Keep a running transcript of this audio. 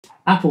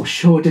Apple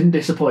sure didn't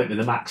disappoint with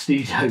the Mac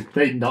Studio,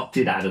 they knocked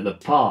it out of the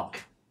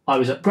park. I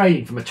was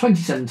upgrading from a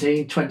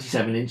 2017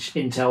 27-inch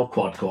Intel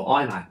quad-core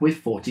iMac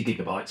with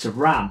 40GB of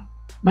RAM,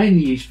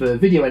 mainly used for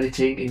video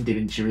editing in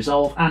Davinci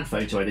Resolve and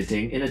photo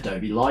editing in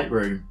Adobe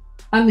Lightroom.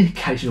 And the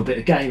occasional bit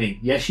of gaming,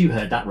 yes you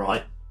heard that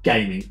right,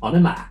 gaming on a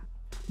Mac.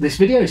 This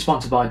video is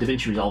sponsored by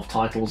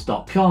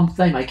DavinciResolveTitles.com.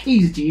 They make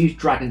easy to use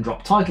drag and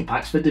drop title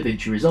packs for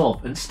Davinci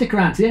Resolve, and stick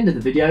around to the end of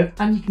the video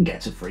and you can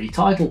get a free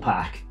title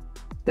pack.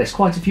 There's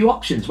quite a few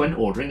options when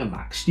ordering a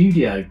Mac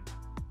Studio.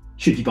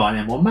 Should you buy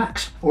an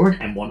M1Max or an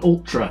M1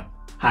 Ultra?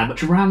 How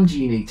much RAM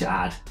do you need to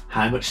add?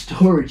 How much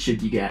storage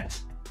should you get?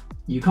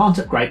 You can't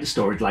upgrade the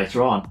storage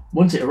later on.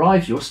 Once it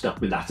arrives, you're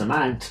stuck with that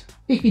amount.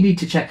 If you need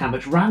to check how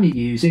much RAM you're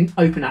using,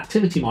 open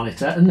Activity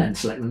Monitor and then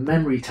select the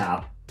Memory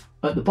tab.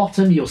 At the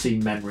bottom, you'll see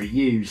Memory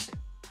Used.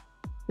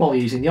 While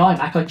using the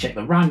iMac, I checked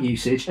the RAM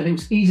usage and it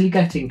was easily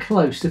getting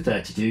close to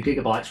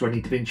 32GB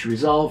running Davinci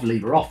Resolve,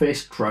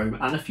 LibreOffice, Chrome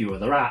and a few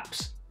other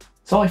apps.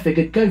 So I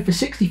figured go for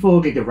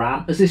 64GB of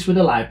RAM, as this would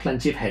allow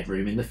plenty of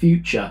headroom in the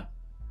future.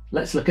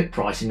 Let's look at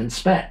pricing and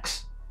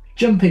specs.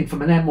 Jumping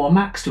from an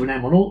M1Max to an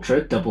M1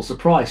 Ultra doubles the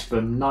price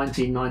from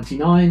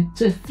 $1999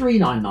 to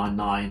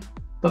 $3999.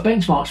 But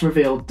benchmarks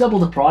revealed double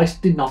the price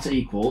did not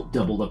equal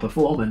double the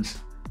performance.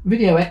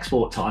 Video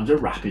export times are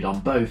rapid on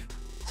both.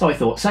 So I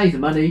thought save the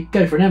money,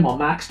 go for an M1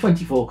 Max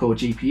 24-core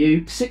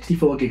GPU,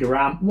 64GB of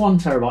RAM,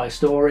 1TB of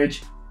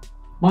storage.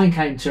 Mine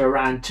came to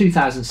around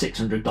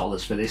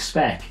 $2,600 for this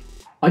spec.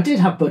 I did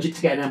have budget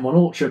to get an M1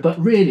 Ultra, but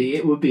really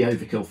it would be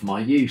overkill for my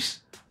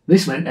use.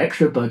 This meant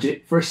extra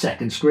budget for a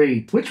second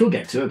screen, which we'll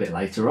get to a bit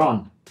later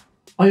on.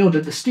 I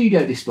ordered the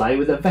Studio display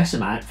with a VESA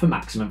mount for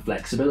maximum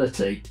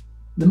flexibility.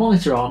 The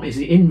monitor arm is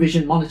the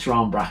InVision monitor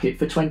arm bracket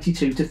for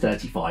 22 to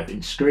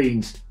 35-inch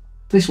screens.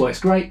 This works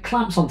great,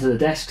 clamps onto the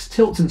desks,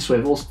 tilts and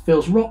swivels,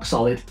 feels rock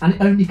solid, and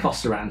it only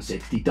costs around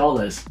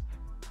 $60.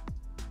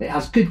 It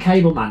has good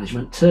cable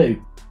management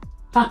too.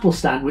 Apple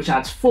stand, which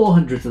adds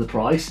 $400 to the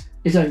price,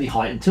 is only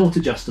height and tilt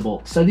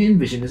adjustable, so the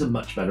InVision is a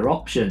much better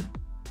option.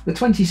 The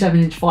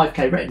 27-inch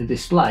 5K Retina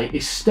display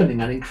is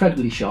stunning and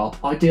incredibly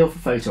sharp, ideal for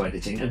photo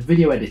editing and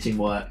video editing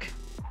work.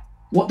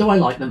 What do I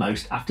like the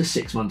most after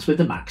 6 months with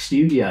the Mac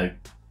Studio?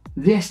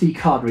 The SD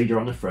card reader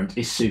on the front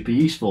is super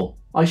useful.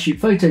 I shoot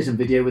photos and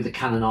video with the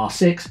Canon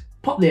R6,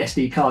 pop the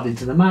SD card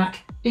into the Mac,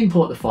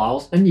 import the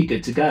files and you're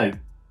good to go.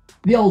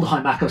 The older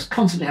iMac I was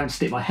constantly having to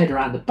stick my head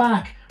around the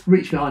back,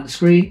 reach behind the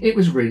screen, it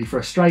was really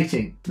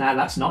frustrating. Now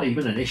that's not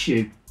even an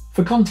issue.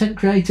 For content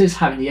creators,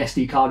 having the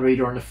SD card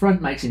reader on the front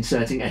makes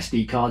inserting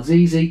SD cards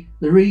easy.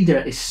 The reader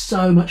is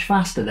so much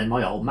faster than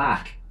my old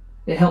Mac.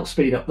 It helps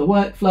speed up the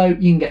workflow,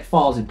 you can get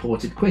files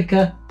imported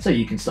quicker, so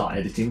you can start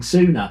editing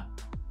sooner.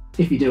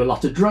 If you do a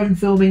lot of drone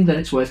filming, then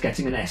it's worth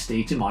getting an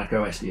SD to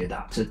micro SD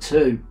adapter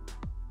too.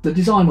 The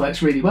design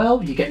works really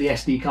well, you get the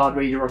SD card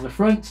reader on the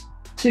front,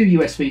 2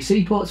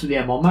 USB-C ports with the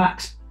M1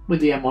 Max. With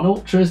the M1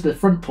 Ultras, the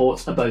front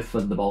ports are both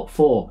Thunderbolt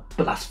 4,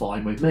 but that's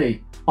fine with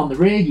me. On the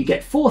rear, you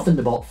get 4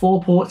 Thunderbolt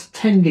 4 ports,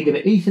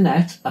 10GB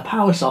Ethernet, a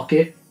power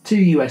socket,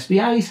 2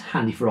 USB-As,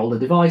 handy for older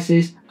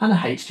devices, and a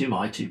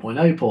HDMI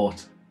 2.0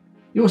 port.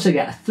 You also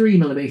get a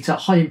 3mm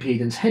high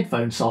impedance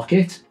headphone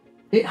socket.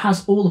 It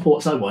has all the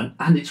ports I want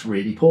and it's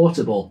really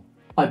portable.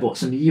 I bought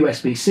some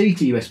USB-C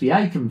to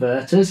USB-A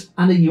converters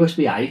and a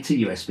USB-A to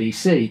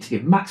USB-C to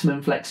give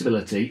maximum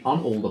flexibility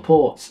on all the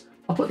ports.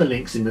 I'll put the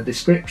links in the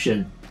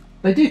description.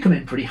 They do come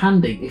in pretty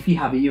handy. If you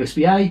have a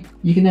USB-A,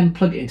 you can then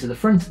plug it into the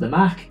front of the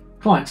Mac.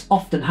 Clients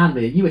often hand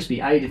me a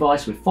USB-A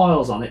device with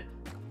files on it.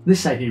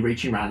 This saves me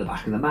reaching around the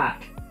back of the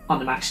Mac. On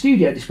the Mac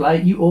Studio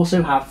display, you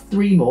also have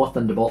 3 more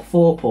Thunderbolt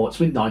 4 ports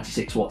with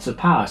 96 watts of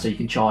power, so you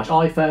can charge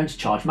iPhones,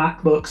 charge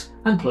MacBooks,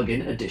 and plug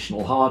in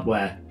additional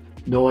hardware.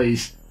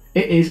 Noise.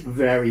 It is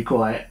very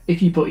quiet.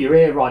 If you put your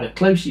ear right up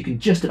close, you can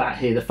just about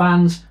hear the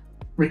fans.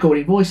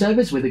 Recording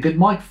voiceovers with a good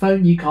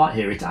microphone, you can't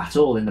hear it at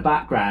all in the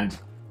background.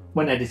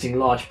 When editing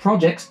large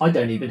projects, I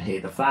don't even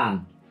hear the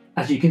fan.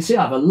 As you can see,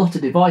 I have a lot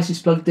of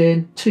devices plugged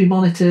in, 2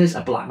 monitors,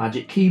 a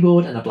Blackmagic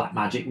keyboard and a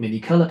Blackmagic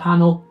mini colour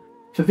panel.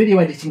 For video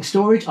editing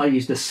storage, I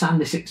use the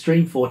SanDisk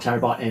Extreme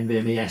 4TB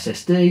NVMe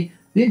SSD.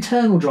 The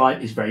internal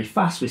drive is very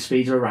fast with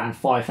speeds of around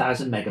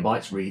 5000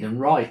 MB read and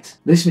write.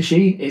 This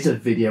machine is a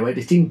video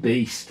editing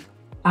beast.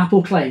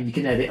 Apple claim you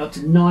can edit up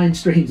to 9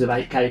 streams of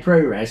 8K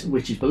ProRes,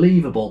 which is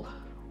believable.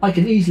 I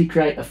can easily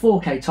create a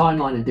 4K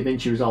timeline in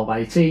Davinci Resolve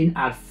 18,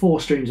 add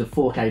 4 streams of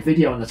 4K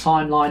video on the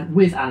timeline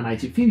with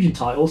animated fusion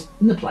titles,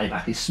 and the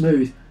playback is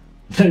smooth.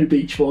 No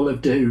beach ball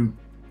of doom.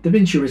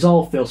 Davinci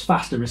Resolve feels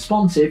fast and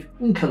responsive,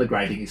 and colour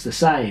grading is the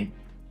same.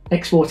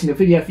 Exporting a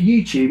video for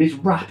YouTube is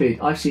rapid.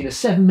 I've seen a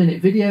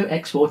 7-minute video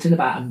export in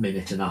about a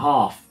minute and a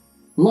half.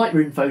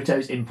 Lightroom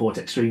photos import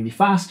extremely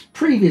fast,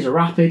 previews are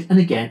rapid, and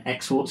again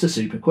exports are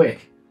super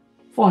quick.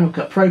 Final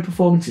Cut Pro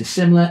performance is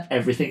similar,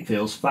 everything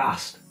feels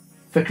fast.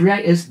 For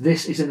creators,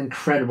 this is an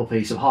incredible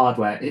piece of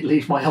hardware. It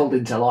leaves my old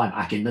Intel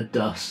iMac in the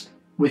dust.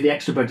 With the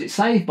extra budget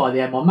saved by the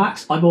M1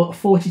 Max, I bought a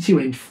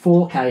 42-inch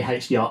 4K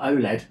HDR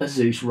OLED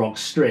ASUS ROG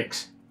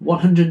Strix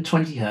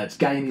 120Hz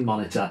gaming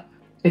monitor.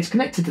 It's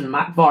connected to the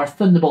Mac via a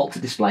Thunderbolt to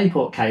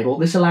DisplayPort cable.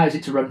 This allows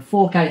it to run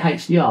 4K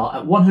HDR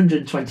at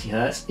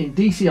 120Hz in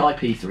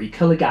DCI-P3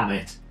 colour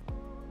gamut.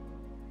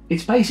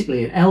 It's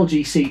basically an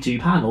LG C2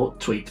 panel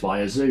tweaked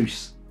by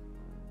ASUS.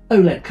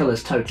 OLED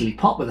colours totally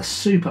pop with a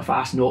super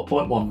fast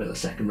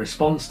 0.1ms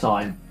response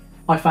time.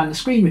 I found the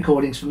screen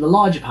recordings from the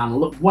larger panel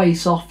look way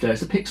softer as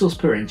the pixels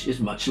per inch is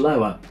much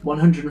lower,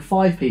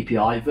 105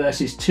 ppi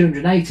versus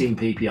 218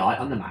 ppi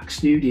on the Mac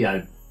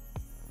Studio.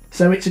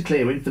 So it's a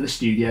clear win for the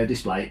studio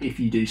display if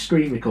you do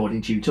screen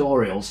recording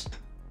tutorials.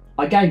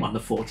 I game on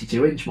the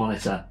 42-inch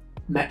monitor.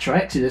 Metro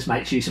Exodus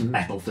makes use of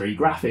Metal 3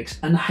 graphics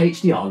and the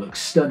HDR looks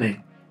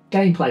stunning.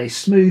 Gameplay is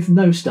smooth,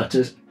 no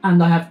stutters,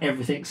 and I have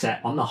everything set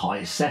on the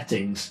highest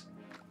settings.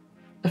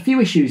 A few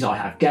issues I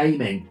have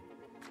gaming.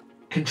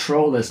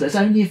 Controllers. There's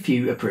only a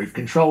few approved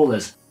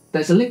controllers.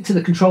 There's a link to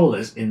the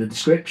controllers in the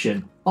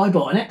description. I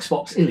bought an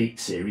Xbox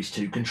Elite Series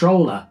 2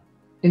 controller.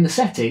 In the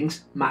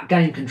settings, Mac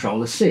Game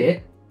controllers see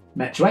it,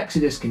 Metro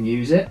Exodus can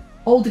use it,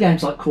 older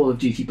games like Call of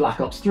Duty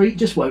Black Ops 3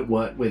 just won't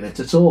work with it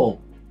at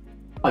all.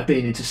 I've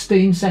been into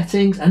Steam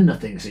settings and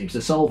nothing seems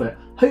to solve it.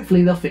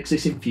 Hopefully they'll fix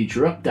this in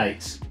future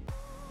updates.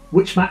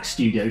 Which Mac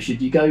Studio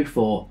should you go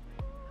for?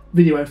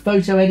 Video and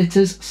photo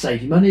editors,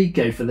 save you money,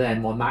 go for the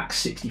M1Max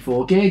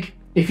 64GB.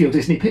 If you're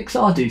Disney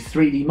Pixar, do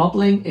 3D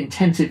modelling,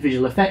 intensive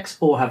visual effects,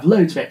 or have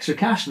loads of extra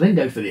cash, then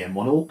go for the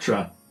M1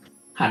 Ultra.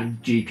 How many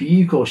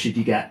GPU cores should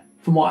you get?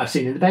 From what I've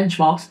seen in the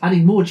benchmarks,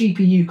 adding more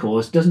GPU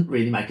cores doesn't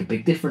really make a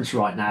big difference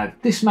right now.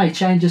 This may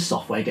change as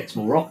software gets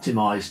more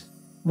optimised.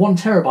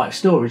 1TB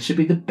storage should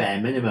be the bare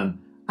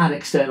minimum. Add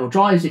external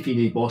drives if you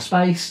need more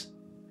space.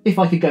 If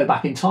I could go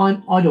back in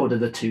time, I'd order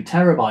the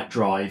 2TB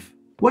drive.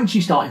 Once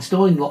you start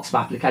installing lots of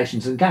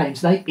applications and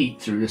games, they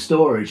eat through the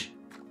storage.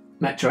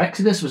 Metro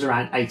Exodus was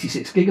around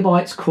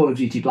 86GB, Call of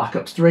Duty Black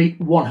Ops 3,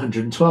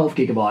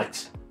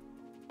 112GB.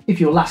 If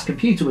your last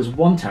computer was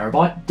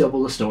 1TB,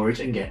 double the storage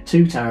and get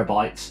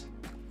 2TB.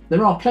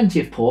 There are plenty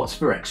of ports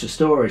for extra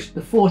storage. The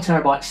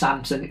 4TB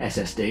Samsung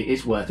SSD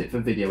is worth it for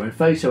video and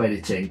photo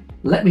editing.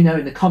 Let me know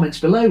in the comments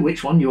below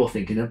which one you're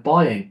thinking of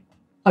buying.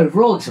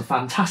 Overall, it's a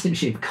fantastic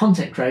machine for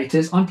content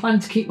creators. I'm planning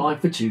to keep mine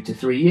for 2 to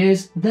 3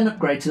 years, then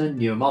upgrade to a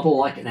newer model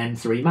like an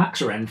M3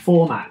 Max or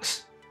M4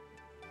 Max.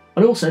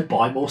 I'd also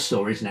buy more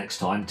storage next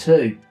time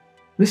too.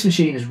 This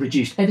machine has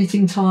reduced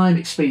editing time,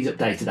 it speeds up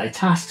day-to-day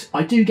tasks.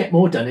 I do get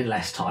more done in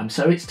less time,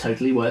 so it's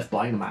totally worth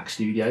buying the Mac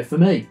Studio for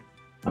me.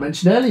 I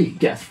mentioned earlier you can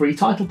get a free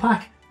title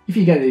pack. If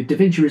you go to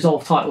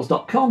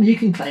DavinciResolveTitles.com, you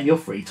can claim your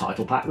free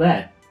title pack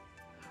there.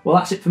 Well,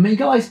 that's it for me,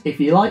 guys. If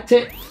you liked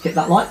it, hit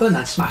that like button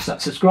and smash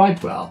that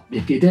subscribe. Well,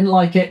 if you didn't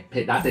like it,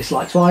 hit that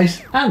dislike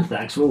twice, and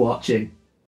thanks for watching.